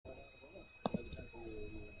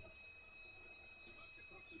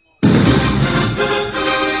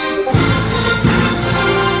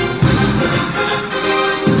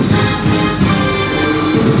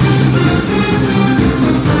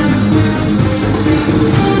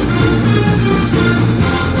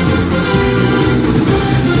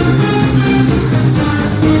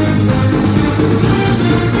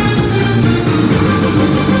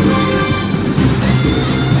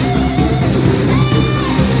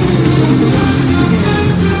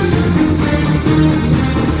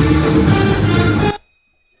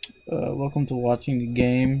welcome to Watching the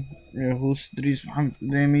Game. Your host Idrees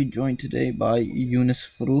and joined today by Yunis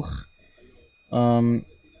Froug.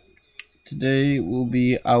 Today will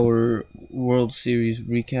be our World Series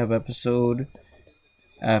recap episode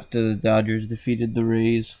after the Dodgers defeated the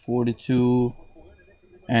Rays 4-2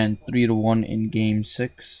 and 3-1 in Game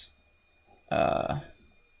 6. I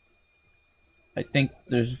think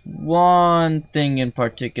there's one thing in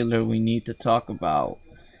particular we need to talk about.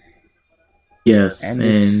 Yes, and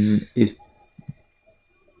if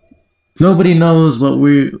nobody knows what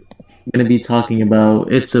we're going to be talking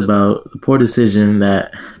about, it's about the poor decision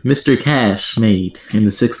that Mr. Cash made in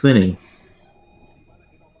the 6th inning.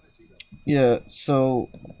 Yeah, so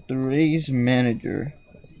the Rays manager,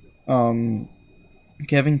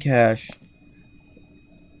 Kevin Cash.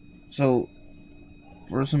 So,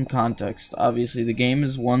 for some context, obviously the game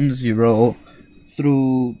is 1-0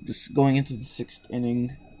 through this, going into the 6th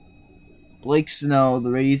inning. Blake Snell, the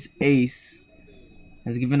Rays ace,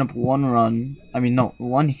 has given up one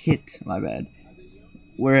hit, my bad.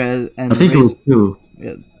 Whereas, I think it was two.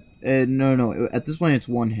 Yeah, no, at this point it's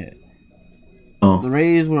one hit. Oh. The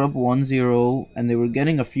Rays were up 1-0, and they were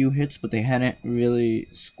getting a few hits, but they hadn't really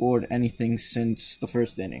scored anything since the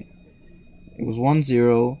 1st inning. It was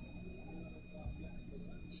 1-0.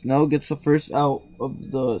 Snell gets the first out of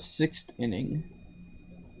the 6th inning,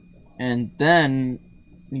 and then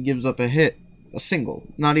he gives up a hit, a single,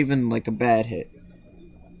 not even like a bad hit.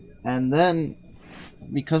 And then,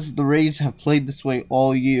 because the Rays have played this way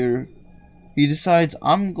all year, he decides,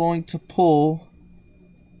 I'm going to pull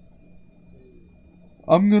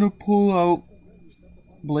out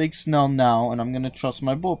Blake Snell now, and I'm going to trust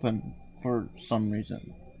my bullpen for some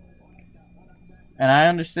reason. And I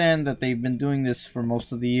understand that they've been doing this for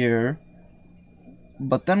most of the year,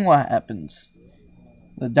 but then what happens?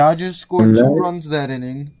 The Dodgers scored 2 runs that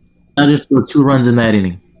inning. Dodgers scored 2 runs in that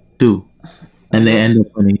inning. 2. And they end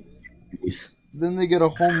up winning. Then they get a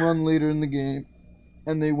home run later in the game,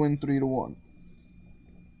 and they win 3-1.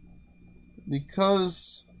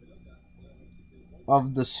 Because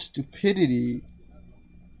of the stupidity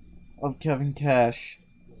of Kevin Cash,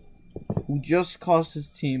 who just cost his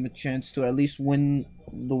team a chance to at least win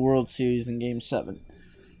the World Series in Game 7.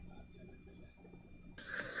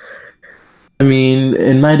 I mean,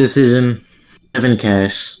 in my decision, Kevin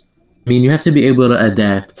Cash, you have to be able to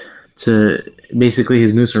adapt to basically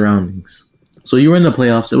his new surroundings. So you were in the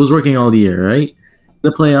playoffs. It was working all the year, right?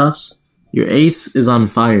 The playoffs, your ace is on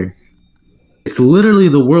fire. It's literally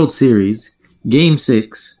the World Series, Game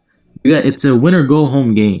 6. It's a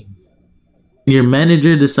winner-go-home game. Your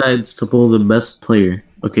manager decides to pull the best player.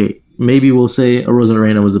 Okay, maybe we'll say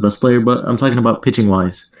Arozarena was the best player, but I'm talking about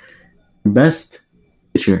pitching-wise. Best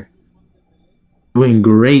pitcher. Doing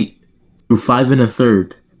great through 5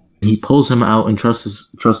 1/3. He pulls him out and trusts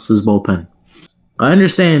his bullpen. I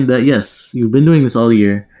understand that, yes, you've been doing this all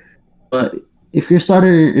year, but if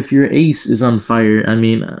your ace is on fire,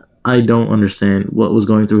 I don't understand what was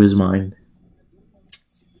going through his mind.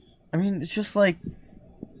 It's just like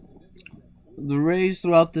the Rays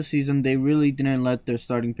throughout the season, they really didn't let their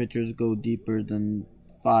starting pitchers go deeper than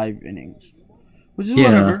 5 innings. Which is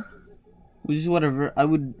whatever.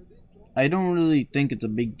 I don't really think it's a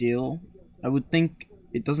big deal. I would think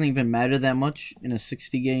it doesn't even matter that much in a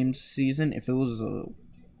 60-game season. If it was a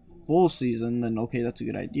full season, then okay, that's a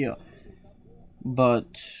good idea.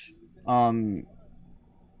 But, and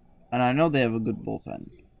I know they have a good bullpen.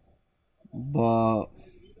 But,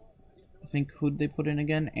 I think who'd they put in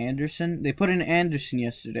again? Anderson? They put in Anderson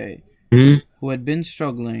yesterday, who had been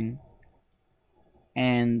struggling.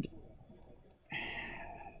 And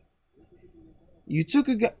you took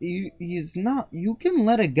a guy. You can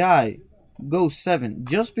let a guy go 7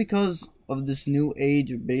 just because of this new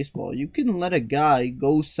age of baseball. You can let a guy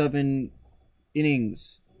go 7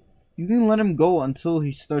 innings. You can let him go until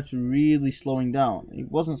he starts really slowing down. He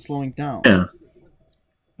wasn't slowing down. Yeah.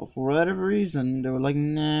 But for whatever reason, they were like,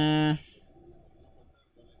 nah.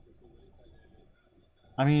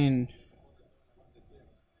 I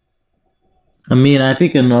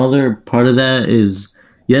think another part of that is,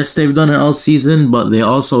 yes, they've done it all season, but they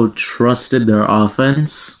also trusted their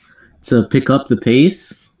offense to pick up the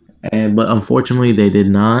pace, but unfortunately they did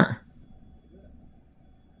not.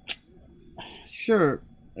 Sure,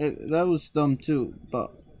 that was dumb too,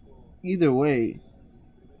 but either way,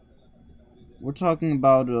 we're talking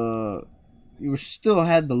about you still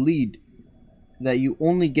had the lead that you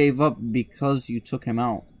only gave up because you took him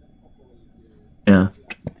out. Yeah.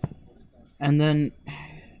 And then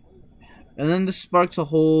this sparks a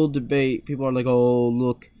whole debate. People are like, oh,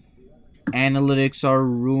 look, analytics are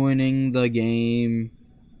ruining the game.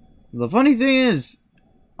 The funny thing is,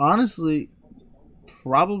 honestly,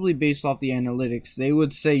 probably based off the analytics, they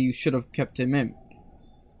would say you should have kept him in.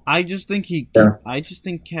 I just think Yeah. I just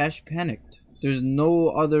think Cash panicked. There's no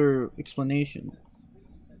other explanation.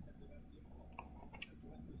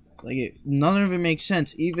 None of it makes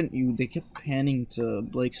sense. Even they kept panning to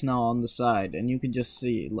Blake Snell on the side, and you could just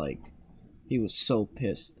see he was so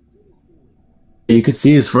pissed. You could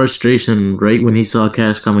see his frustration right when he saw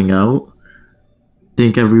Cash coming out. I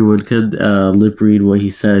think everyone could lip read what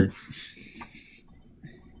he said.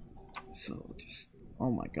 So just,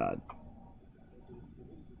 oh my god.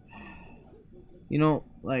 You know,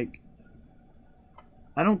 I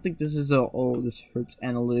don't think this is this hurts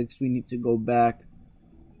analytics. We need to go back.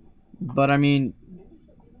 But I mean, it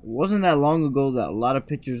wasn't that long ago that a lot of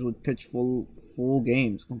pitchers would pitch full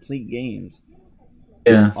games, complete games,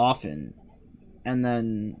 Yeah. often, and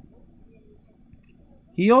then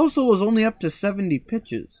he also was only up to 70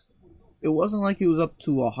 pitches. It wasn't like he was up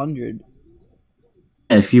to 100.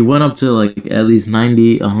 If you went up to like at least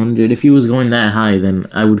 90, 100, if he was going that high, then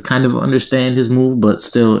I would kind of understand his move, but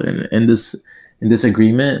still in this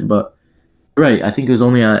agreement. But right, I think it was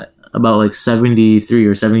only at about like 73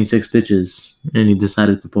 or 76 pitches, and he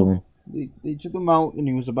decided to pull him. They took him out, and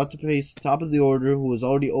he was about to face the top of the order, who was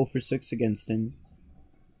already 0 for 6 against him,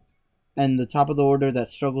 and the top of the order that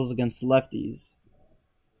struggles against lefties.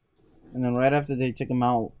 And then right after they take him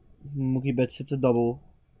out, Mookie Betts hits a double,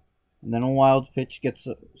 and then a wild pitch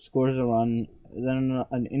scores a run, then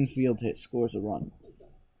an infield hit scores a run.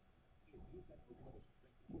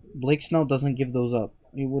 Blake Snell doesn't give those up.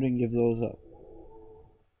 He wouldn't give those up.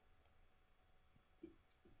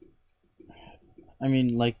 I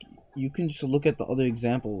mean, you can just look at the other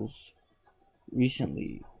examples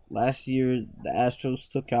recently. Last year, the Astros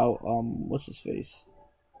took out, what's his face?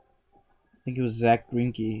 I think it was Zach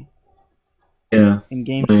Greinke. Yeah. In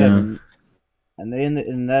Game 7. And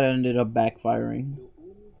that ended up backfiring.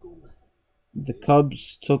 The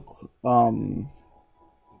Cubs took Kyle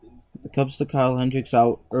Hendricks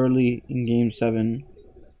out early in Game 7.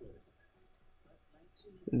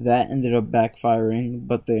 That ended up backfiring,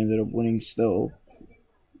 but they ended up winning still.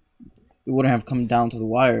 It wouldn't have come down to the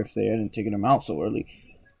wire if they hadn't taken him out so early.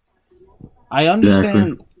 I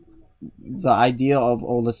understand the idea of,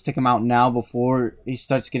 let's take him out now before he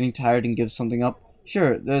starts getting tired and gives something up.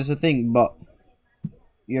 Sure, there's a thing, but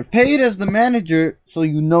you're paid as the manager, so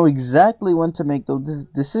you know exactly when to make those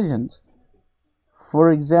decisions.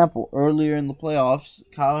 For example, earlier in the playoffs,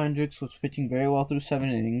 Kyle Hendricks was pitching very well through 7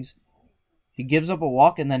 innings. He gives up a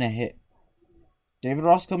walk and then a hit. David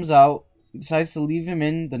Ross comes out, decides to leave him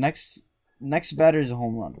in. The next batter is a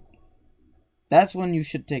home run. That's when you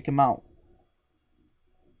should take him out.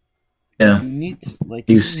 Yeah. You need to,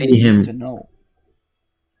 you see him to know.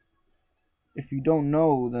 If you don't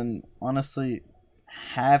know, then honestly,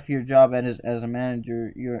 half your job as a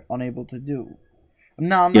manager you're unable to do. I'm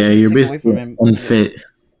not you're take away from basically him. unfit.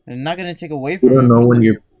 I'm not gonna take away from You don't him know when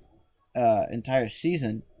you're entire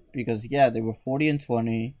season, because they were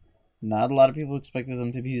 40-20. Not a lot of people expected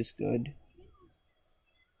them to be this good.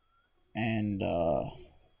 And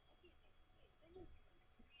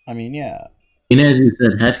I mean, yeah. And as you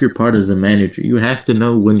said, half your part as a manager. You have to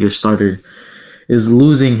know when your starter is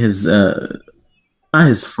losing his not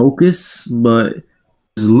his focus, but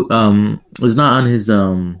is not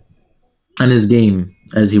on his game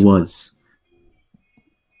as he was.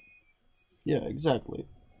 Yeah, exactly.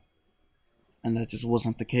 And that just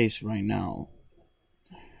wasn't the case right now.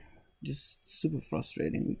 Just super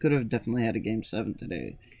frustrating. We could have definitely had a Game 7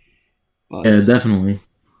 today. But Yeah, definitely.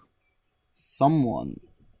 I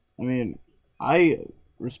mean, I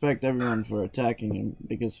respect everyone for attacking him,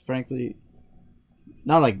 because frankly,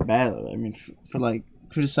 not badly. I mean, for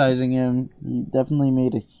criticizing him, he definitely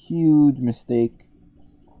made a huge mistake.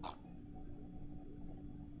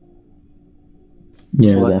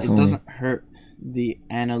 Yeah, but definitely. It doesn't hurt the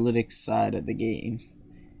analytics side of the game.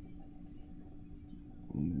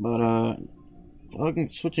 But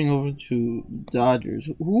switching over to Dodgers,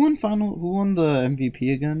 who won the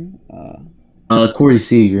MVP again? Corey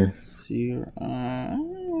Seager.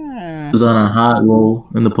 Was on a hot roll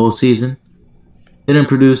in the postseason. Didn't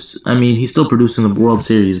produce. I mean, he still produced in the World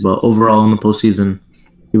Series, but overall in the postseason,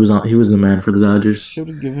 he was the man for the Dodgers. Should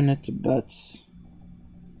have given it to Betts.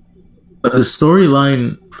 But the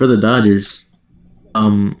storyline for the Dodgers,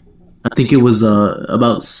 I think it was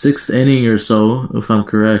about 6th inning or so, if I'm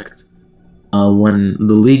correct, when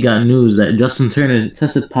the league got news that Justin Turner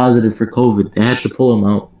tested positive for COVID. They had to pull him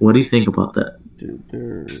out. What do you think about that? Dude,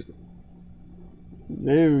 they're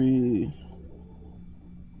very...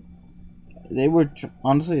 They were...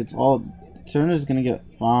 Honestly, it's all... Turner's gonna get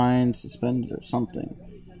fined, suspended, or something.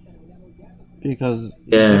 because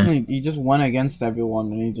Yeah, he just went against everyone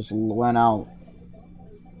and he just went out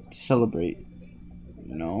to celebrate.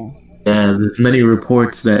 You know. yeah. There's many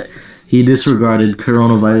reports that he disregarded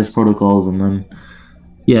coronavirus protocols, and then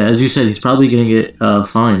yeah, as you said, he's probably gonna get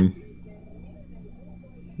fined.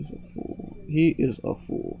 He's a fool. He is a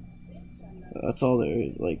fool. That's all there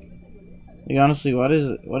is. Like honestly, what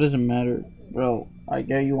does it matter, bro? I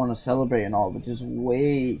get you want to celebrate and all, but just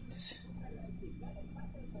wait.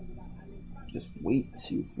 Just wait,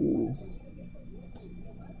 you fool.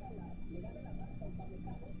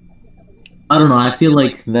 I don't know. I feel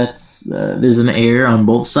like that's there's an error on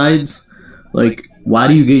both sides. Like, why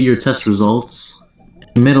do you get your test results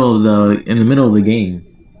in the middle of the game?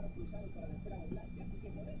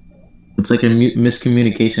 It's like a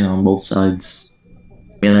miscommunication on both sides.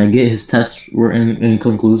 And I get his tests were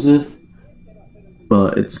inconclusive,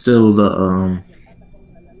 but it's still the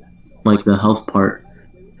like the health part,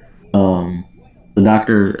 um, the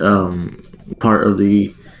doctor part of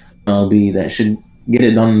the MLB that should get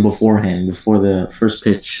it done beforehand, before the first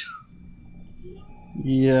pitch.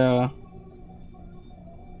 Yeah,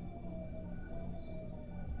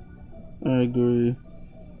 I agree.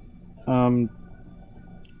 Um,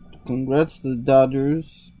 Congrats to the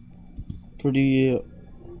Dodgers.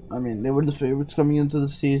 I mean, they were the favorites coming into the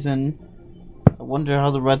season. I wonder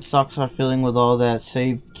how the Red Sox are feeling with all that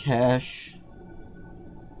saved cash.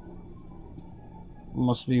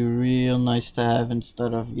 Must be real nice to have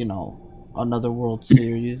instead of, another World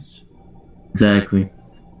Series. Exactly.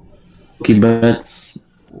 Mookie Betts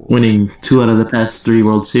winning 2 out of the past 3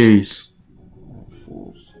 World Series.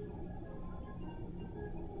 Fools.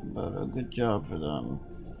 But a good job for them.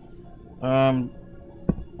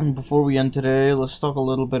 And before we end today, let's talk a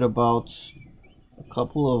little bit about a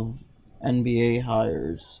couple of NBA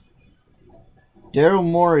hires. Daryl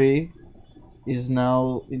Morey is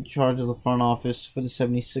now in charge of the front office for the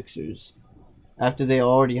 76ers after they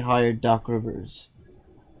already hired Doc Rivers.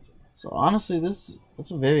 So honestly, that's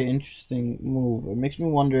a very interesting move. It makes me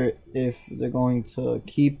wonder if they're going to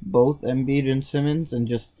keep both Embiid and Simmons and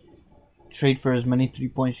just trade for as many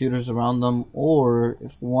three-point shooters around them, or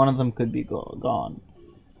if one of them could be gone.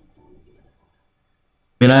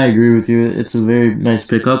 I mean, I agree with you. It's a very nice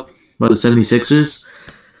pickup by the 76ers.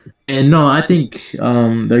 And no, I think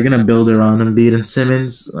they're going to build around Embiid and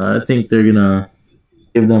Simmons. I think they're going to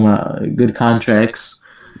give them good contracts.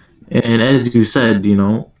 And as you said,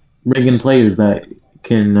 bring in players that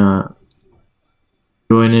can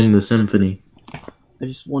join in the symphony. I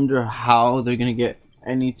just wonder how they're going to get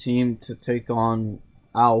any team to take on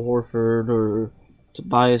Al Horford or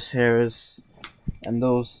Tobias Harris and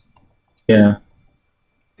those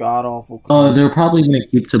god-awful... They're probably going to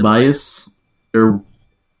keep Tobias. They're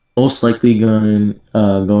most likely going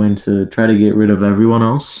to try to get rid of everyone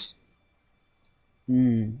else.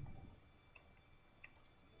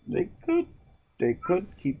 They could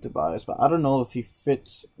keep Tobias, but I don't know if he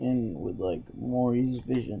fits in with Morey's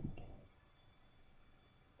vision.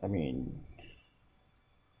 I mean,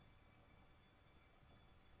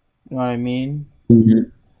 you know what I mean? Mm-hmm.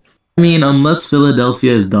 I mean, unless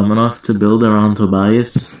Philadelphia is dumb enough to build around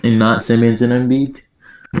Tobias and not Simmons and Embiid.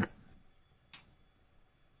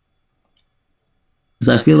 Because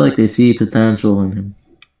I feel like they see potential in him.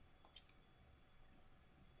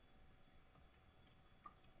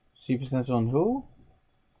 See potential in who?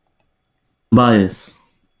 Tobias.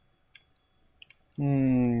 I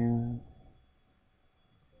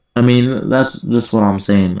mean, that's just what I'm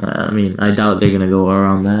saying. I mean, I doubt they're going to go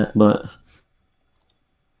around that, but...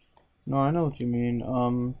 No, I know what you mean.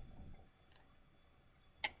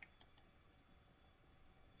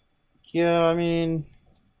 Yeah, I mean...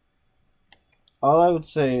 All I would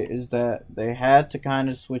say is that they had to kind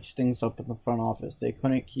of switch things up in the front office. They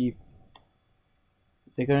couldn't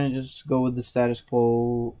just go with the status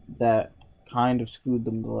quo that kind of screwed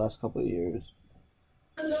them the last couple of years.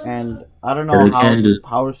 And I don't know how the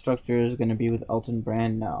power structure is going to be with Elton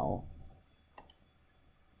Brand now.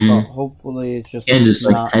 But hopefully it's just... he's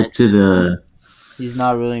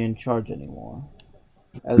not really in charge anymore.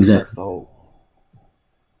 At least that's the hope.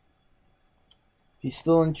 If he's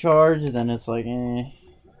still in charge, then it's like, eh. I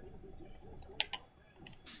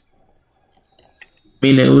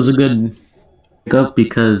mean, it was a good pickup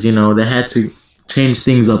because, they had to change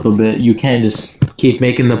things up a bit. You can't just keep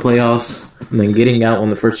making the playoffs and then getting out on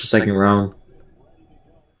the first or second round.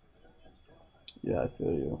 Yeah, I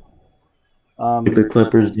feel you. Like the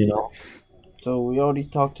Clippers, So we already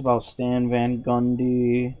talked about Stan Van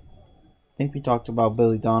Gundy. I think we talked about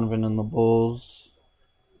Billy Donovan and the Bulls.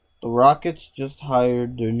 The Rockets just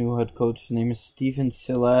hired their new head coach. His name is Stephen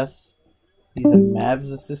Silas. He's a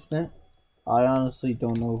Mavs assistant. I honestly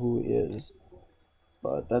don't know who he is,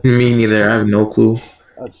 but Me neither. I have no clue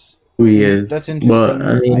that's who I he mean that's is. But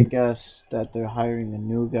I interesting. I mean, guess that they're hiring a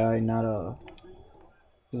new guy, not a.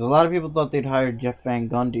 Because a lot of people thought they'd hire Jeff Van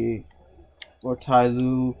Gundy or Ty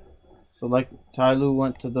Lue. So like Ty Lue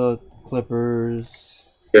went to the Clippers.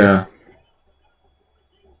 yeah.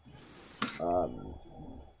 Um,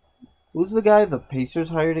 who's the guy the Pacers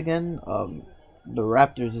hired again? The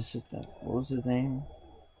Raptors assistant. What was his name?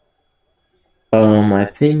 I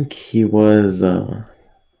think he was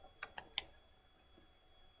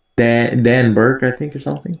Dan Burke, I think, or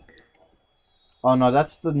something. Oh no,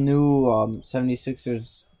 that's the new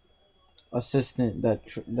 76ers assistant that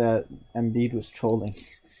Embiid was trolling.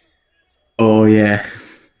 Oh yeah,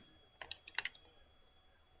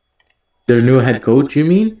 their new head coach. You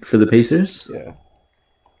mean for the Pacers? Yeah.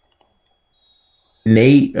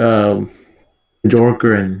 Nate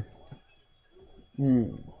Bjorkgren.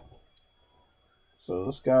 Hmm. So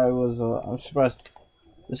this guy was. I'm surprised.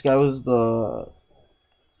 This guy was the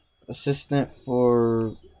assistant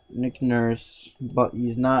for Nick Nurse, but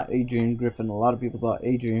he's not Adrian Griffin. A lot of people thought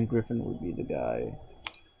Adrian Griffin would be the guy.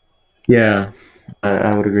 Yeah,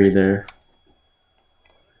 I would agree there.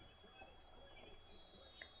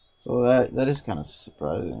 So that is kind of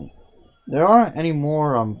surprising. There aren't any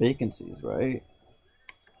more vacancies, right?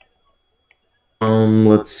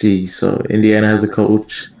 Let's see. So Indiana has a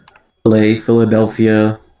coach. LA,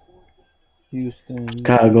 Philadelphia, Houston.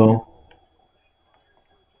 Chicago.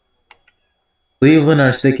 Cleveland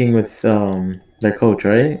are sticking with their coach,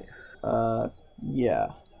 right? Uh, yeah,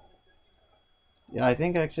 yeah. I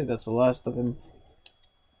think actually that's the last of him.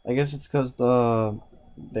 I guess it's because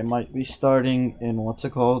they might be starting in what's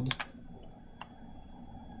it called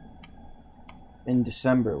in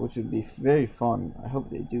December, which would be very fun. I hope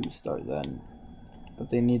they do start then, but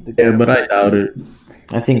they need to Yeah, get. but I doubt it.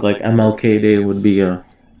 I think like MLK Day would be a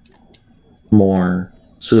more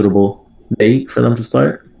suitable date for them to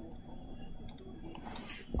start.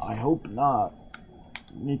 I hope not.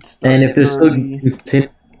 Need to And start if they're still early.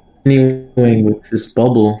 continuing with this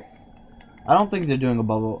bubble, I don't think they're doing a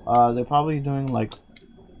bubble. They're probably doing like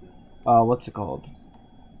what's it called?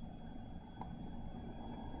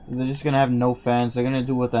 They're just gonna have no fans. They're gonna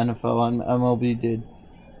do what the NFL and MLB did,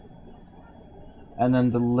 and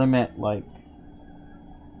then the limit like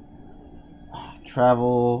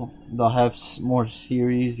travel. They'll have more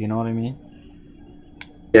series. You know what I mean?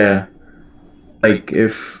 yeah, like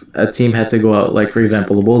if a team had to go out, like for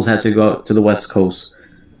example, the Bulls had to go out to the West Coast,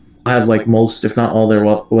 have like most, if not all, their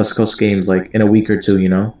West Coast games like in a week or two,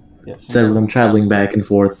 Yeah, instead of them traveling back and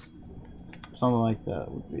forth. something like that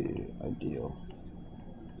would be ideal.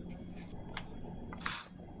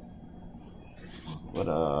 But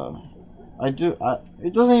I do.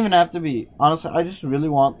 It doesn't even have to be. Honestly, I just really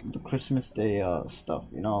want the Christmas Day stuff.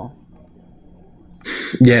 You know.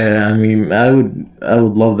 Yeah, I mean, I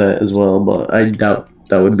would love that as well, but I doubt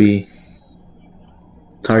that would be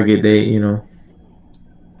target date.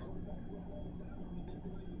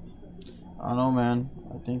 I don't know, man.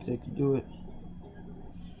 I think they could do it.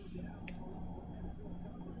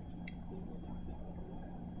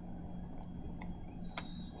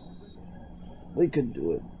 They could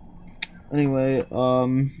do it. Anyway,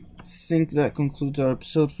 I think that concludes our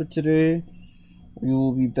episode for today. We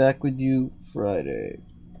will be back with you Friday.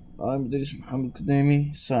 I'm Idrees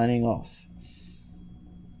Kademi, signing off.